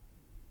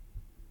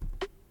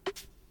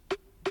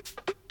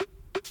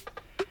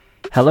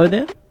Hello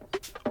there,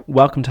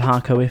 welcome to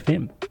Harco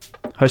FM,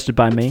 hosted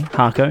by me,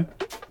 Harco,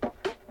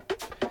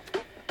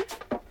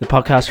 the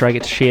podcast where I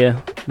get to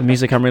share the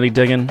music I'm really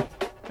digging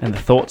and the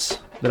thoughts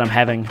that I'm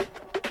having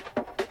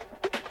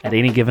at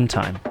any given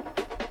time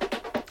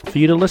for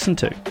you to listen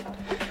to.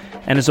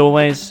 And as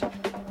always,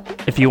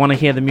 if you want to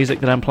hear the music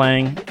that I'm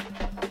playing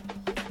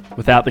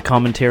without the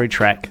commentary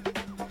track,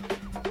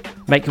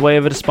 make your way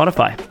over to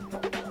Spotify.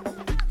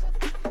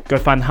 Go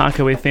find the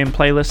Harco FM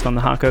playlist on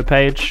the Harco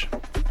page,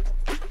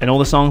 and all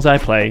the songs I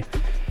play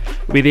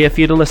will be there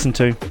for you to listen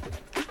to,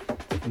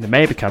 and they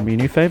may become your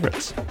new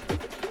favourites,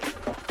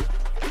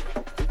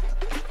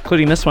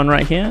 including this one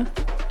right here.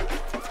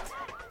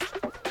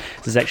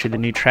 This is actually the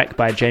new track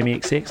by Jamie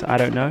XX, I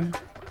Don't Know.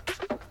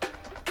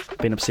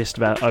 Been obsessed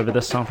over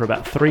this song for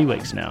about 3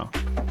 weeks now.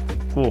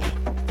 Ooh.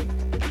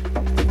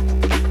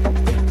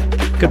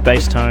 Good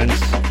bass tones,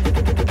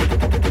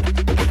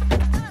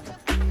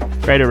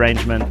 great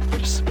arrangement,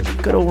 just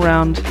good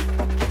all-round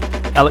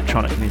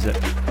electronic music.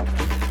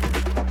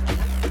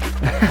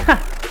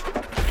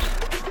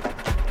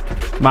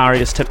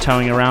 Mari is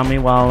tiptoeing around me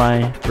while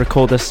I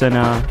record this in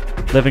our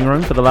living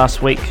room for the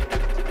last week.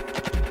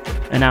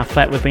 In our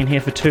flat, we've been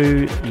here for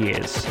 2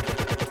 years.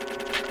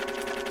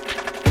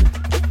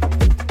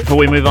 Before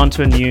we move on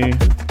to a new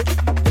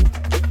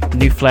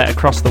flat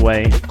across the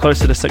way,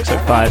 closer to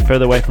 605,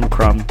 further away from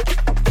Crum.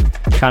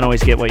 Can't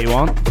always get what you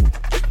want.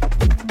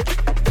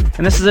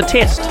 And this is a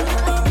test.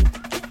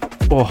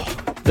 Oh,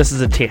 this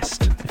is a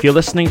test. If you're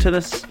listening to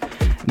this,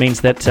 it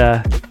means that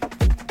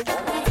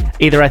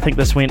either I think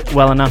this went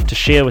well enough to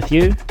share with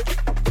you,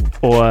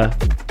 or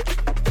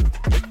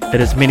it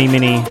is many,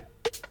 many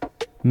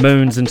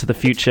moons into the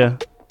future,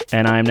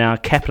 and I am now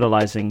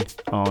capitalizing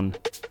on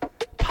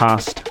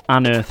past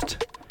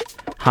unearthed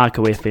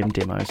Harco FM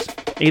demos.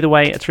 Either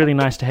way, it's really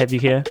nice to have you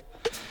here.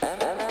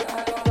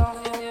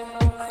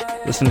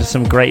 Listen to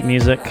some great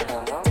music,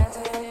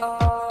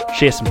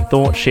 share some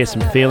thoughts, share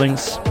some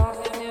feelings,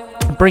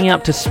 bring you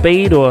up to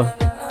speed, or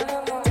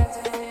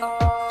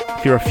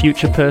if you're a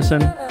future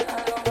person,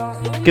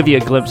 give you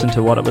a glimpse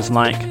into what it was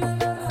like.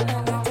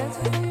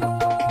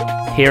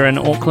 Here in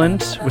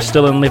Auckland, we're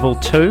still in level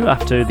 2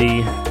 after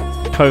the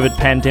COVID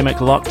pandemic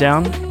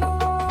lockdown.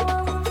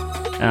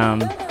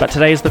 But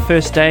today is the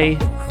first day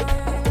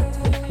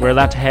we're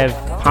allowed to have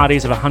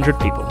parties of 100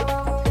 people.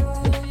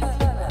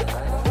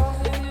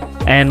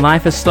 And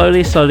life is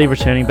slowly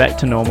returning back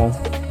to normal.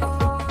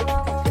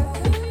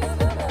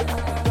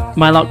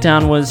 My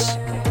lockdown was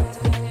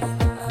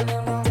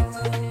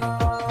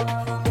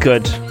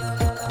good.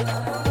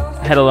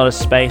 I had a lot of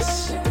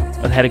space.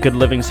 I had a good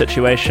living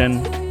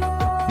situation.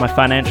 My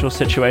financial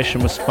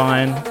situation was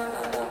fine.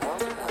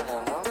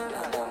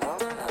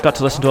 Got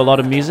to listen to a lot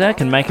of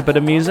music and make a bit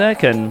of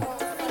music, and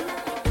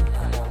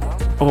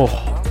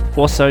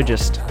also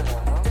just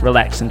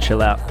relax and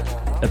chill out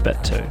a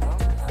bit too.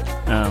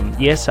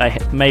 Yes, I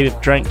may have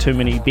drank too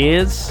many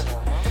beers,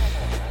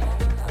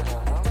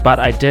 but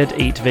I did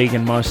eat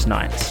vegan most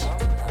nights.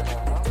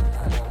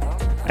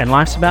 And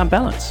life's about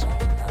balance.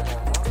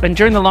 And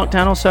during the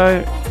lockdown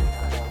also,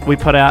 I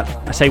put out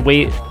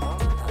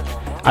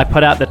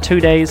the 2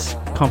 days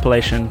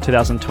compilation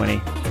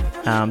 2020.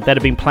 That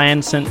had been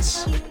planned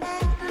since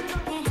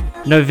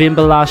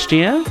November last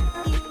year.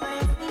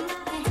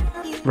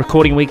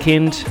 Recording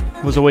weekend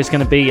was always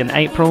going to be in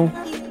April.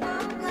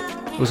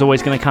 It was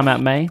always going to come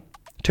out May.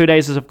 2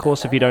 days is, of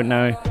course, if you don't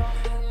know,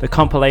 the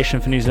compilation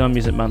for New Zealand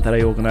Music Month that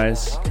I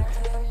organise,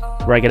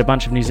 where I get a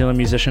bunch of New Zealand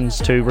musicians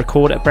to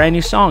record a brand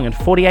new song in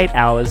 48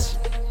 hours.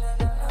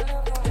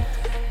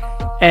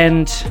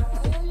 And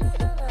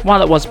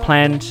while it was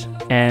planned,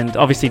 and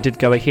obviously did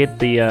go ahead,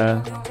 the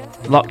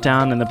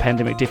lockdown and the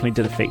pandemic definitely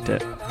did affect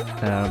it.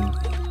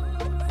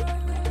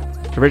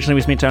 Originally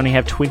was meant to only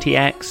have 20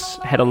 acts,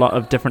 had a lot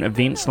of different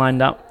events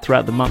lined up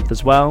throughout the month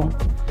as well,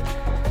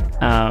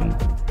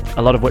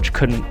 a lot of which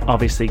couldn't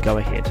obviously go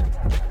ahead.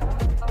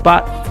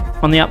 But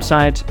on the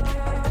upside,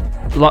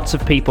 lots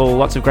of people,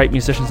 lots of great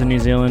musicians in New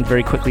Zealand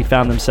very quickly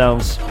found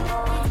themselves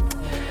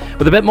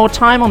with a bit more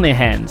time on their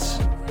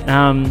hands.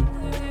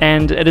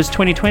 And it is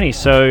 2020,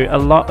 so a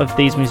lot of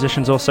these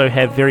musicians also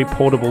have very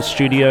portable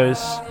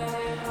studios,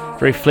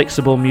 very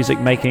flexible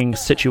music making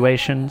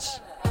situations,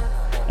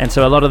 and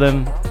so a lot of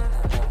them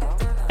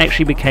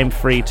actually became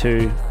free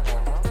to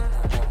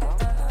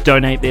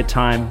donate their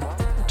time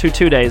to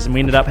 2 days, and we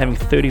ended up having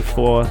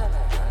 34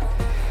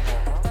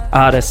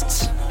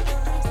 artists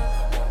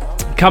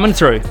coming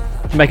through,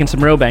 making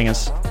some real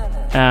bangers,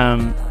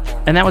 and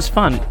that was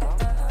fun.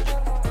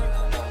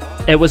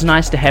 It was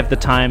nice to have the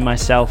time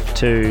myself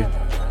to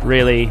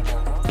really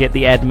get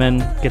the admin,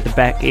 get the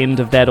back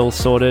end of that all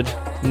sorted,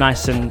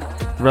 nice and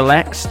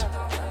relaxed.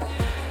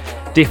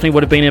 Definitely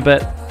would have been a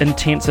bit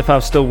intense if I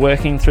was still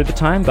working through the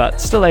time, but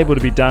still able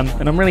to be done,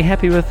 and I'm really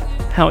happy with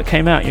how it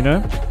came out, you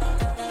know.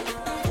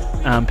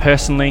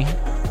 Personally,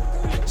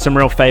 some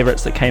real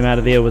favourites that came out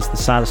of there was the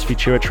Silas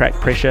Futura track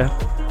Pressure.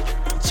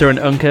 Surin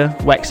Unka,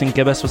 Waxing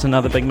Gibbous was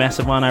another big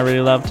massive one I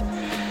really loved.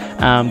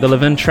 The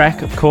Levine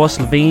track, of course,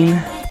 Levine,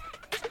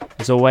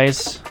 as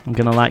always, I'm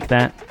going to like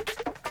that.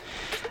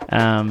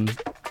 And,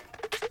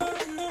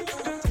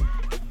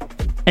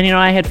 you know,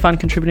 I had fun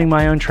contributing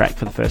my own track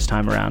for the first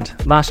time around.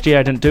 Last year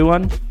I didn't do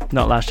one.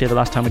 Not last year, the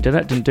last time we did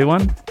it, didn't do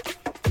one.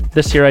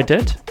 This year I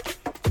did.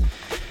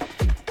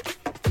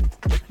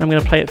 I'm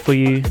going to play it for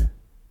you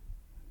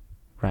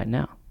right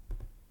now.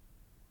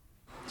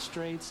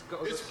 Streets.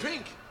 It's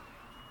pink.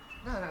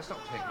 No, that's not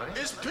pink, mate.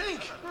 It's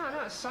pink.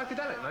 No, it's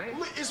psychedelic, mate.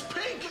 It's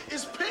pink.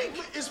 It's pink.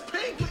 It's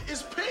pink.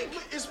 It's pink.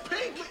 It's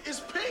pink. It's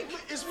pink.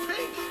 It's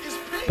pink. It's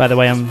pink. By the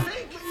way, I'm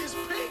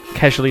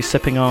casually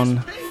sipping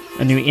on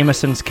a new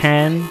Emerson's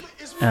can.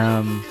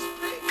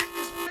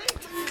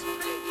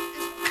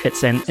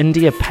 It's an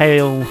India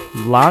Pale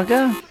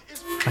Lager.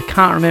 I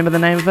can't remember the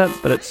name of it,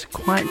 but it's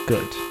quite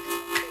good.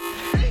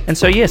 And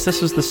so, yes,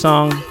 this was the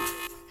song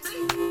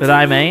that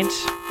I made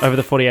over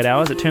the 48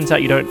 hours. It turns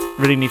out you don't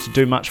really need to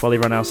do much while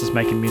everyone else is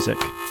making music.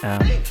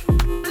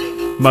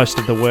 Most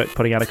of the work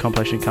putting out a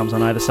compilation comes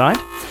on either side.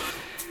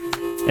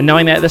 And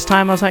knowing that at this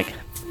time, I was like,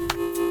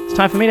 it's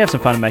time for me to have some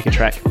fun and make a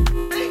track.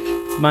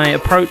 My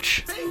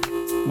approach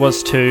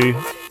was to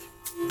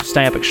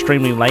stay up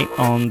extremely late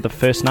on the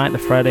first night, the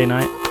Friday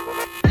night,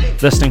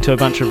 listening to a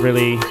bunch of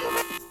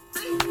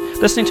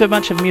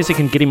music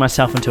and getting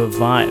myself into a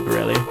vibe,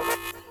 really.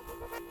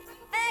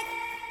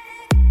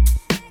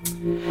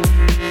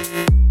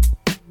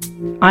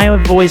 I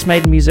have always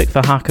made music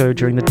for Hako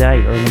during the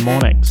day or in the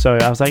morning, so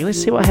I was like, let's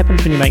see what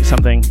happens when you make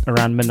something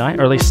around midnight,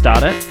 or at least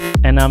start it,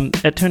 and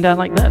it turned out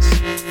like this.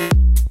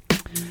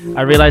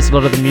 I realized a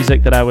lot of the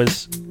music that I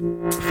was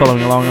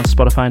following along on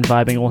Spotify and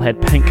vibing all had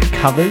pink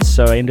covers,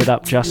 so I ended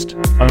up just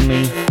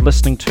only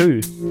listening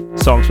to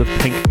songs with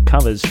pink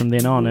covers from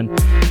then on, and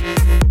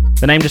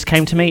the name just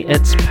came to me.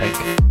 It's Pink.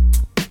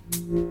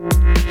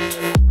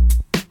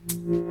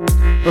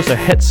 It also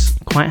hits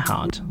quite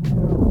hard.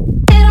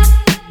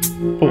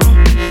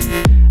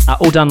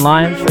 All done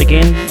live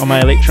again on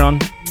my Electron,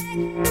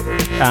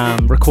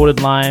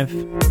 recorded live,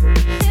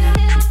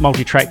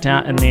 multi-tracked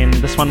out, and then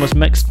this one was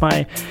mixed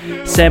by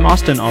Sam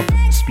Austin of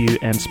Spew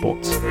and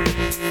Sports.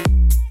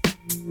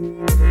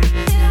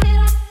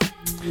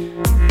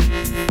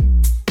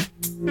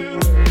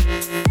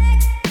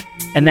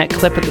 And that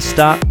clip at the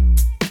start,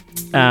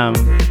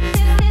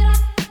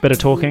 bit of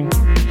talking,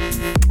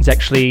 is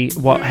actually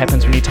what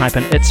happens when you type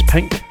in "It's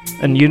Pink"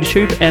 in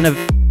YouTube, and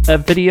a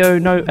video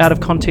out of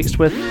context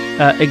with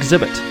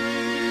Exhibit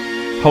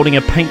holding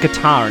a pink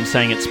guitar and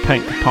saying "It's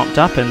Pink" popped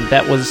up, and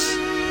that was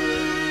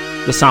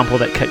the sample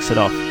that kicks it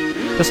off.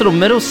 This little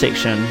middle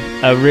section,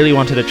 I really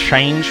wanted to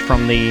change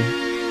from the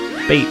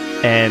beat,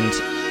 and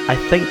I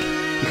think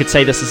you could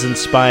say this is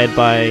inspired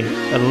by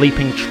a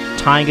Leaping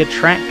Tiger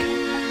track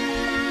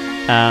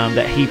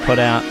that he put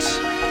out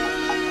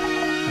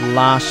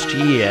last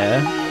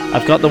year.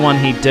 I've got the one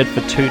he did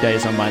for 2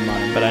 days on my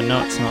mind, but I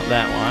know it's not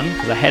that one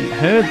because I hadn't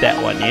heard that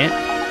one yet.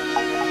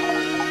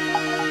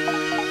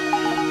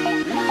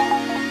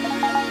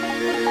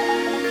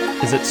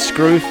 Is it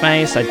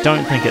Screwface? I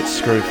don't think it's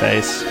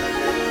Screwface.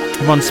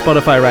 I'm on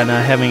Spotify right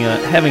now having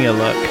a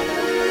look.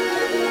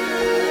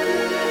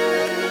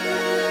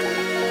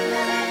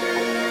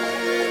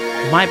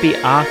 Might be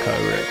Arco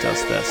where it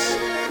does this.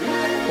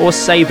 Or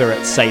Saber,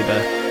 it's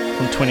Saber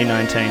from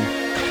 2019.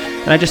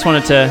 And I just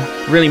wanted to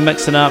really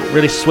mix it up,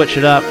 really switch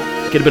it up,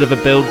 get a bit of a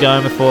build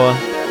going before,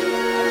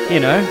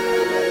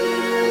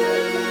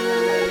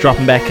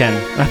 dropping back in.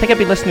 And I think I'd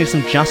be listening to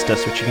some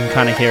Justice, which you can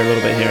kind of hear a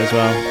little bit here as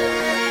well.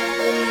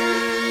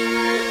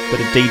 Bit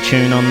of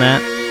detune on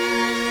that.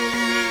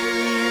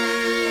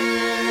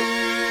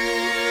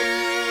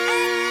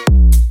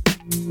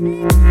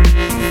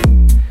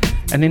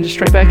 And then just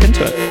straight back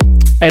into it.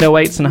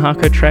 808s and a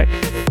hardcore track.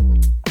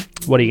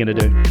 What are you going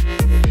to do?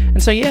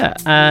 And so, yeah,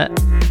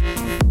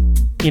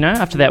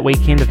 after that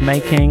weekend of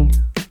making,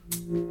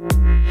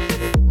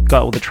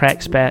 got all the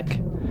tracks back,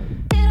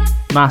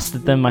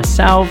 mastered them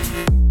myself.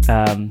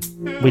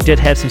 We did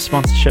have some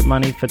sponsorship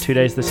money for 2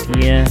 days this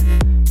year,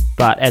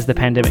 but as the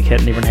pandemic hit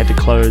and everyone had to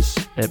close,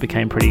 it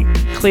became pretty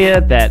clear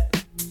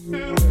that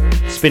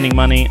spending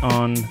money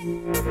on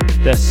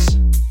this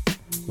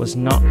was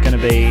not going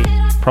to be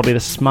probably the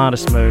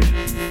smartest move,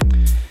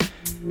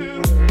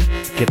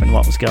 given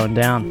what was going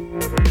down.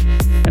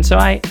 And so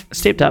I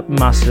stepped up and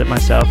mastered it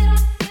myself.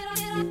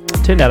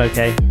 Turned out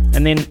okay,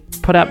 and then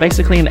put out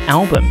basically an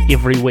album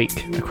every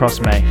week across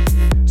May.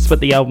 Split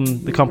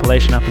the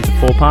compilation up into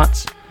 4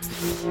 parts,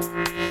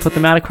 put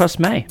them out across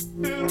May.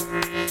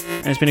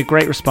 And it's been a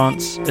great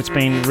response. It's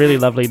been really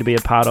lovely to be a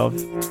part of.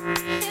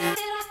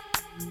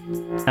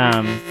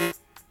 And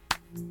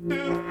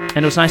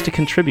it was nice to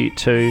contribute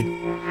to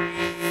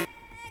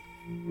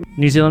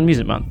New Zealand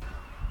Music Month.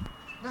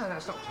 No,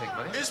 that's not pink,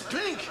 mate. It's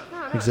pink.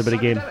 No, Exhibit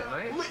again.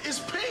 It's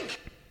pink.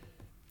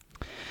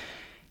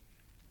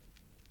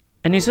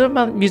 And New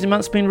Zealand Music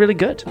Month's been really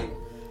good.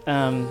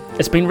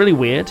 It's been really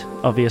weird,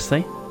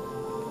 obviously,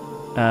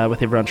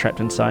 with everyone trapped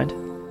inside.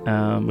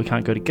 We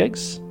can't go to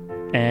gigs,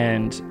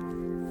 and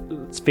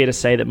it's fair to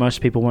say that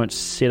most people won't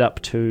set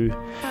up to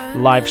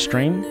live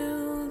stream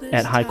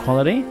at high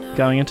quality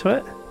going into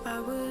it.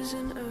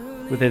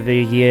 Whether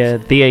they're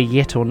there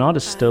yet or not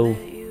is still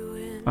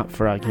up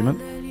for argument.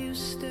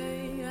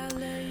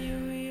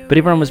 But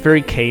everyone was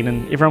very keen,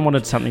 and everyone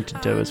wanted something to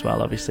do as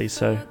well, obviously,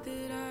 so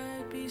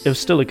it was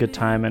still a good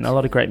time, and a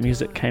lot of great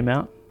music came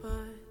out,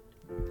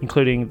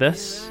 including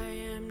this,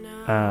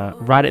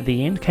 right at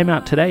the end, came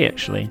out today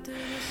actually,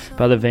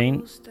 by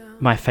Levine,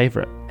 my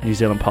favourite New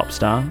Zealand pop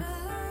star.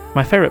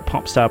 My favourite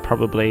pop star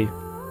probably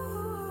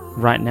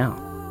right now.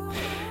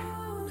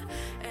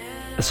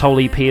 This whole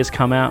EP has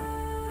come out,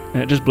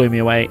 and it just blew me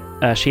away.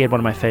 She had one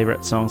of my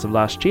favourite songs of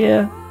last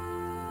year.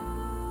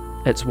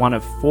 It's one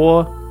of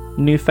 4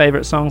 new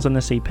favourite songs on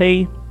this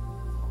EP.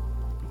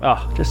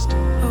 Oh, just...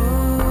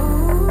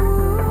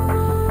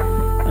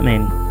 I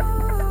mean,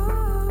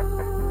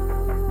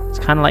 it's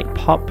kind of like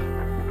pop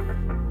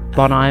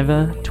Bon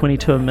Iver,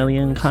 22 a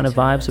Million kind of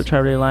vibes, which I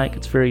really like.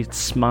 It's very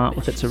smart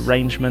with its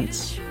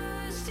arrangements,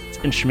 its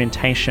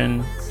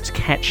instrumentation, it's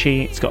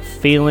catchy, it's got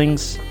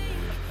feelings.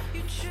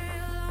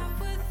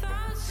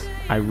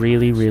 I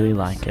really, really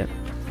like it.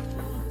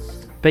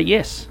 But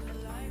yes,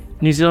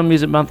 New Zealand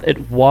Music Month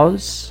it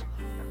was.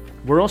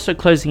 We're also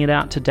closing it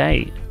out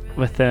today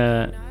with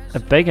a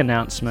big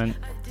announcement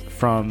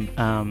from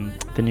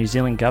the New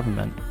Zealand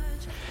government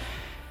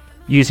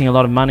using a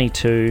lot of money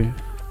to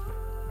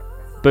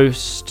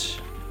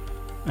boost,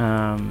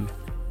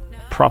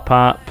 prop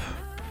up,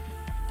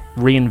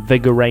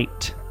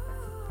 reinvigorate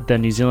the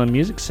New Zealand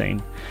music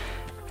scene,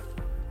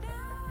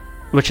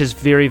 which is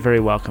very, very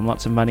welcome.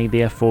 Lots of money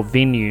there for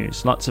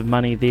venues, lots of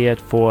money there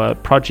for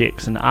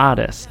projects and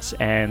artists,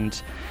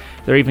 and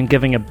they're even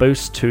giving a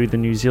boost to the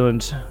New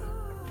Zealand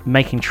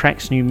Making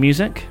Tracks new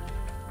music,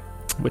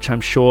 which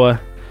I'm sure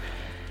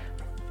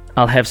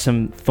I'll have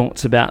some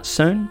thoughts about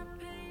soon.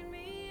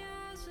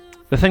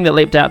 The thing that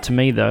leapt out to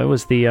me though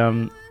was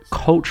the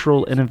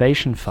Cultural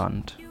Innovation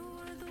Fund.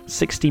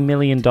 $60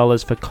 million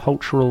for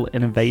cultural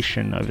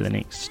innovation over the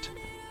next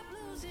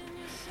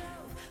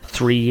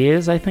 3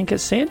 years, I think it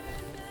said.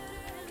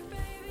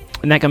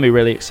 And that got me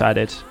really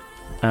excited.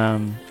 I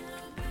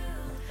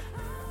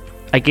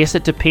guess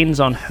it depends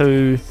on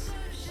who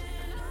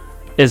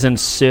is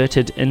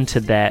inserted into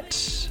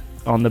that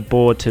on the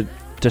board to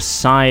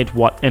decide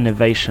what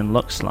innovation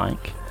looks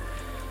like.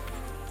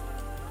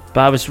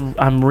 But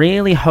I'm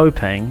really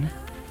hoping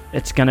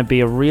it's going to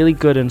be a really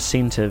good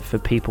incentive for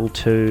people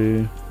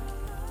to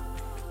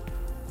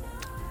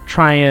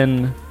try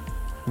and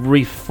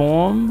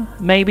reform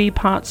maybe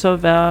parts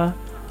of our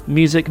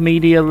music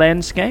media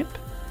landscape.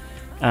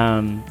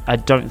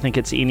 I don't think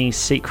it's any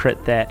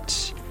secret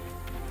that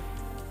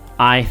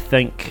I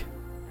think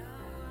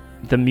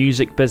the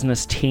music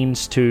business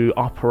tends to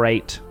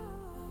operate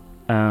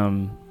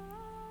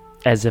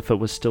as if it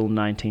was still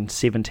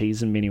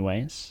 1970s in many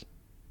ways,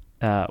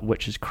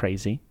 which is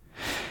crazy.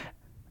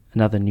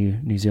 Another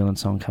New Zealand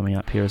song coming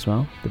up here as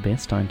well, The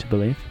Best, Time to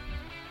Believe.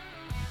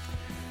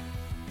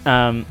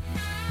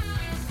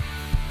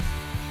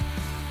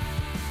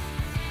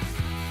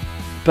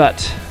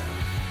 But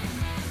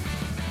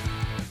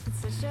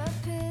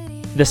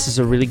this is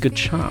a really good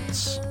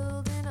chance,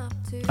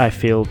 I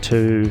feel,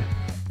 to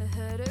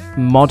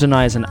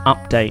modernize and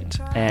update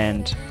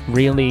and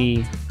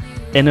really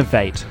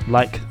innovate,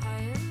 like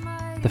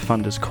the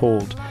fund is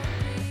called,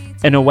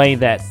 in a way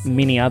that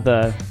many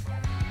other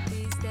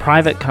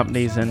private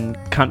companies and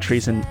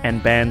countries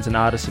and bands and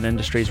artists and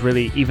industries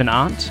really even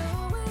aren't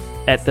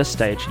at this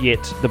stage.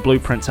 Yet the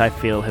blueprints, I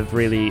feel, have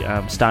really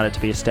started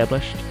to be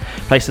established.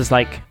 Places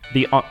like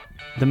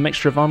the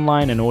mixture of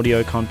online and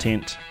audio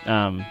content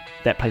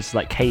that places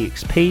like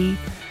KXP,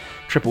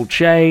 Triple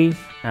J,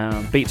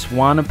 Beats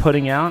One are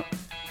putting out.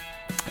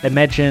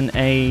 Imagine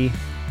a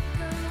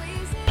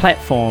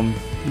platform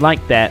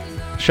like that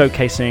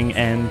showcasing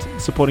and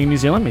supporting New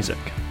Zealand music.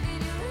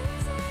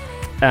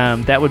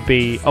 That would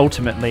be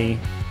ultimately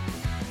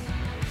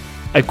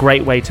a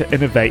great way to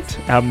innovate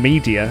our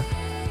media.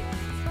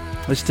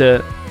 Is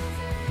to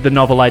the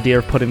novel idea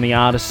of putting the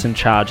artists in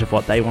charge of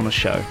what they want to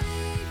show,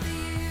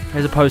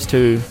 as opposed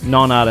to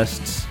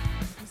non-artists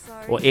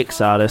or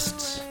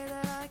ex-artists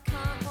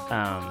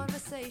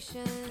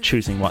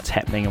choosing what's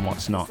happening and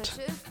what's not.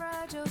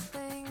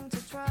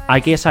 I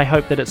guess I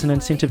hope that it's an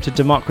incentive to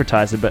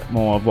democratize a bit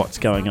more of what's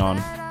going on.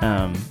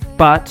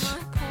 But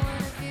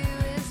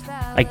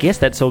I guess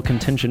that's all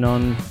contingent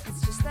on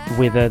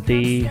whether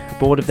the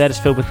board of that is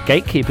filled with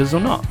gatekeepers or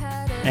not.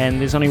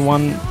 And there's only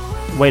one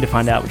way to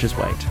find out, which is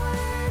wait.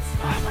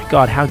 Oh my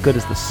god, how good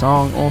is the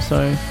song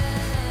also?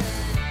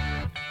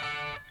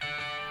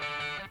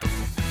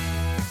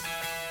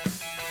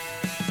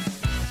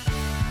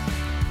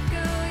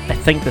 I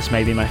think this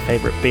may be my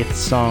favourite Beth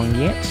song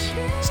yet.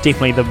 It's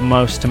definitely the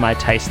most to my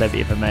taste they've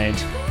ever made.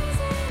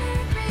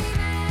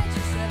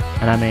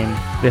 And I mean,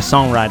 their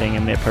songwriting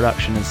and their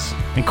production is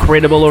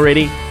incredible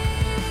already.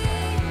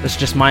 It's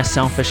just my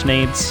selfish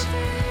needs.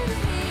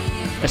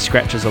 It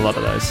scratches a lot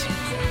of those.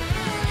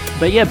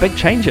 But yeah, big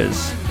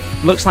changes.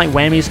 Looks like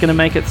Whammy's going to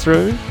make it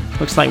through.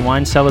 Looks like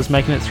Wine Cellar's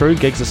making it through.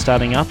 Gigs are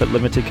starting up at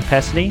limited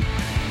capacity.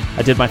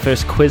 I did my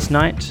first quiz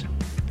night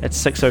at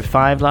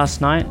 6:05 last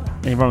night,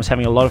 and everyone was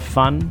having a lot of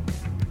fun.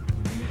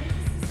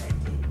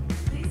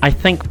 I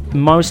think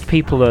most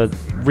people are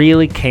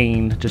really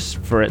keen just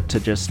for it to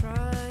just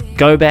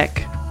go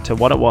back to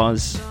what it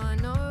was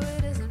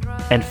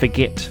and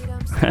forget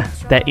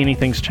that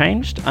anything's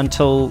changed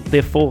until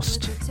they're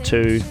forced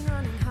to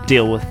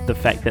deal with the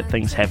fact that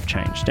things have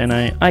changed. And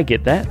I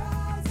get that.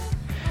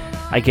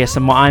 I guess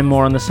I'm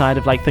more on the side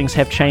of like, things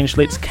have changed,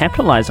 let's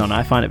capitalize on it.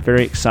 I find it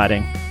very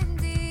exciting.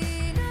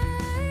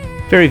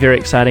 Very, very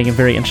exciting and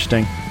very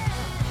interesting.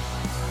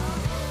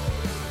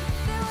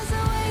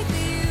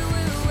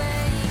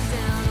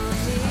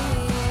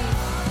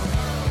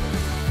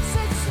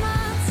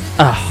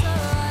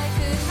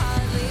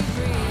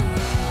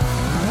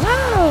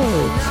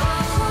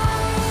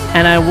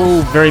 And I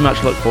will very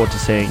much look forward to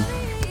seeing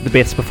the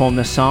Beths perform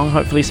this song,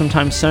 hopefully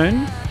sometime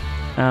soon.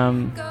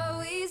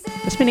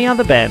 There's many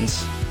other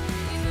bands.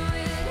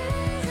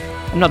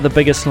 I'm not the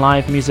biggest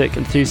live music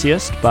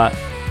enthusiast, but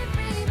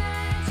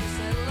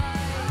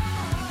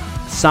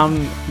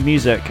some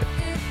music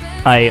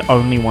I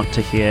only want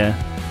to hear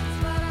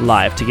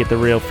live to get the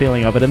real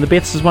feeling of it, and the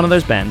Beths is one of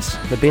those bands.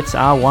 The Beths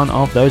are one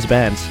of those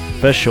bands,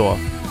 for sure.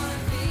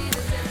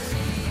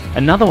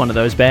 Another one of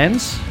those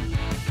bands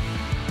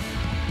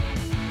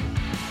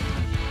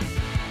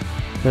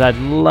that I'd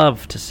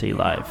love to see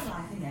live.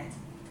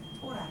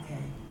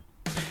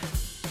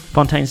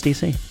 Fontaines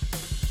DC.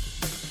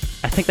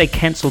 I think they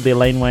cancelled their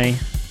Laneway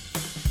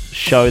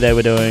show they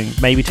were doing,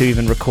 maybe to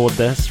even record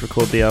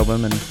the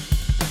album, and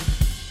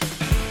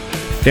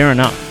fair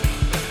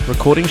enough.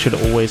 Recording should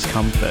always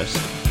come first.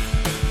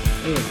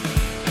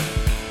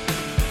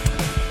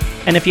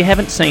 And if you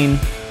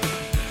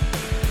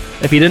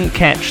didn't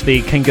catch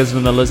the King Gizzard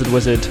and the Lizard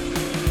Wizard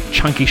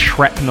Chunky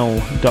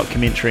Shrapnel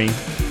documentary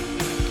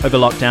over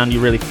lockdown,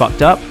 you really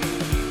fucked up.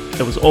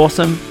 It was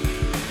awesome.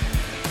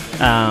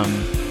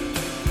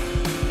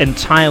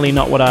 Entirely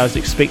not what I was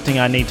expecting.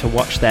 I need to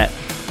watch that.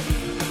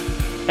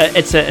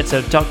 It's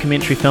a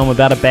documentary film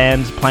about a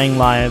band playing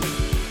live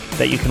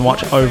that you can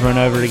watch over and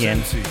over again.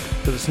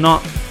 Because it's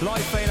not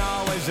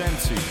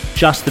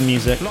just the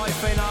music,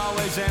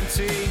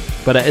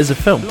 but it is a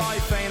film.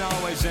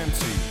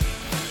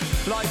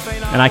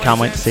 And I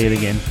can't wait to see it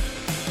again.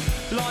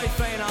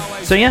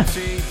 So yeah.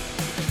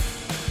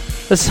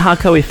 This is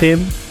Hardcore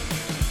FM.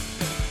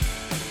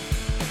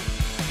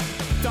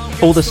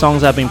 All the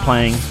songs I've been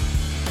playing,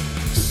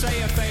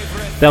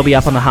 they'll be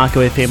up on the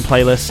Hardcore FM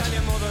playlist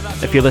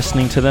if you're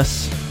listening to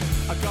this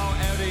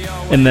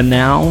in the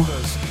now.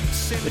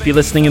 If you're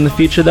listening in the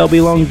future, they'll be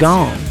long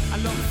gone.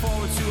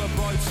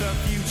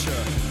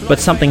 But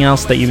something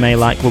else that you may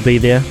like will be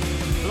there.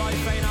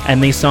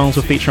 And these songs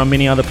will feature on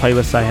many other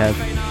playlists I have.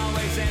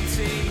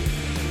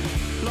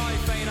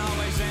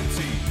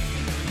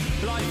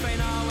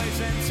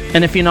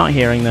 And if you're not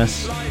hearing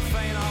this,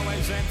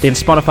 then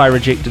Spotify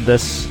rejected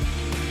this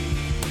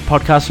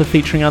podcast for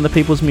featuring other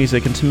people's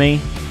music, and to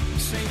me,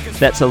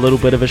 that's a little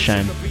bit of a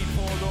shame.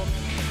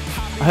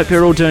 I hope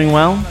you're all doing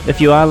well. If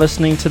you are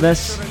listening to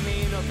this,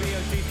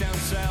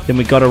 then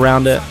we got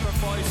around it.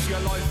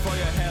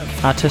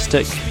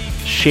 Artistic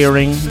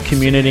sharing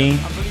community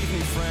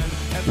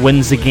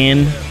wins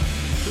again.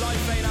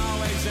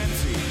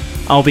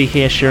 I'll be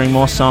here sharing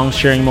more songs,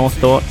 sharing more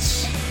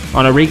thoughts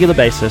on a regular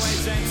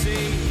basis.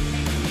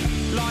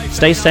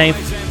 Stay safe,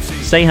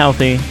 stay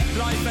healthy,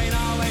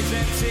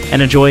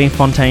 and enjoy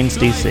Fontaines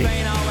DC.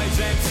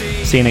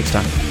 See you next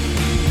time.